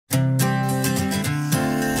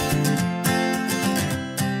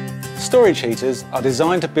Storage heaters are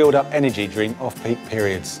designed to build up energy during off-peak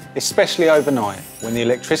periods, especially overnight when the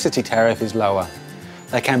electricity tariff is lower.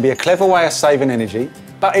 They can be a clever way of saving energy,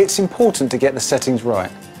 but it's important to get the settings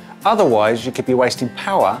right. Otherwise, you could be wasting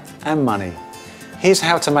power and money. Here's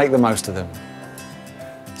how to make the most of them.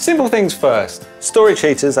 Simple things first. Storage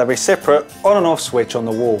heaters have a separate on and off switch on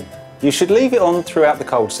the wall. You should leave it on throughout the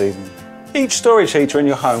cold season. Each storage heater in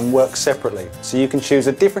your home works separately, so you can choose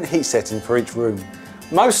a different heat setting for each room.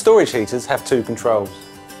 Most storage heaters have two controls.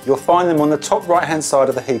 You'll find them on the top right-hand side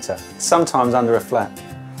of the heater, sometimes under a flap.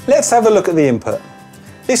 Let's have a look at the input.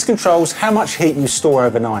 This controls how much heat you store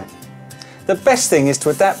overnight. The best thing is to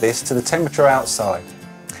adapt this to the temperature outside.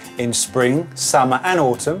 In spring, summer and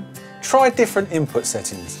autumn, try different input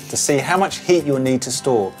settings to see how much heat you'll need to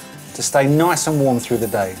store to stay nice and warm through the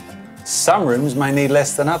day. Some rooms may need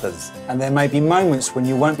less than others, and there may be moments when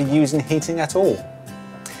you won't be using heating at all.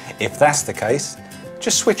 If that's the case,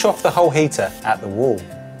 just switch off the whole heater at the wall.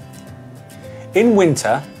 In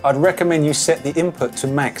winter, I'd recommend you set the input to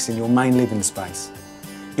max in your main living space.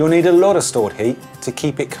 You'll need a lot of stored heat to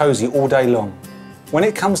keep it cosy all day long. When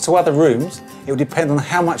it comes to other rooms, it will depend on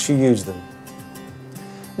how much you use them.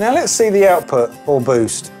 Now let's see the output or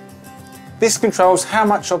boost. This controls how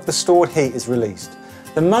much of the stored heat is released.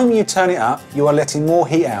 The moment you turn it up, you are letting more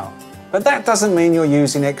heat out, but that doesn't mean you're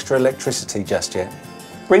using extra electricity just yet.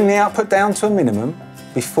 Bring the output down to a minimum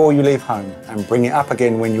before you leave home and bring it up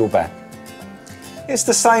again when you're back. It's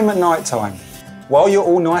the same at night time. While you're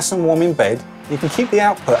all nice and warm in bed, you can keep the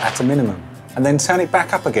output at a minimum and then turn it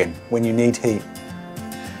back up again when you need heat.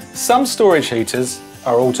 Some storage heaters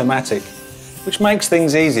are automatic, which makes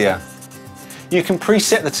things easier. You can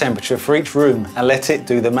preset the temperature for each room and let it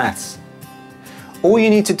do the maths. All you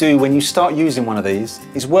need to do when you start using one of these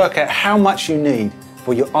is work out how much you need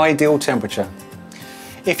for your ideal temperature.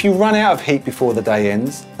 If you run out of heat before the day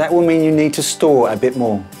ends, that will mean you need to store a bit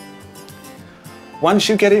more. Once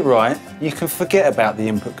you get it right, you can forget about the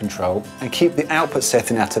input control and keep the output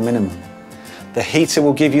setting at a minimum. The heater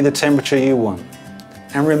will give you the temperature you want.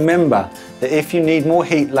 And remember that if you need more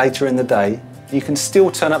heat later in the day, you can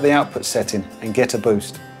still turn up the output setting and get a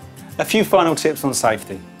boost. A few final tips on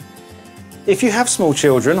safety. If you have small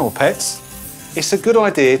children or pets, it's a good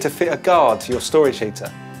idea to fit a guard to your storage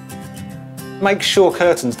heater. Make sure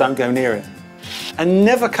curtains don't go near it. And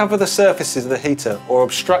never cover the surfaces of the heater or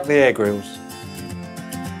obstruct the air grills.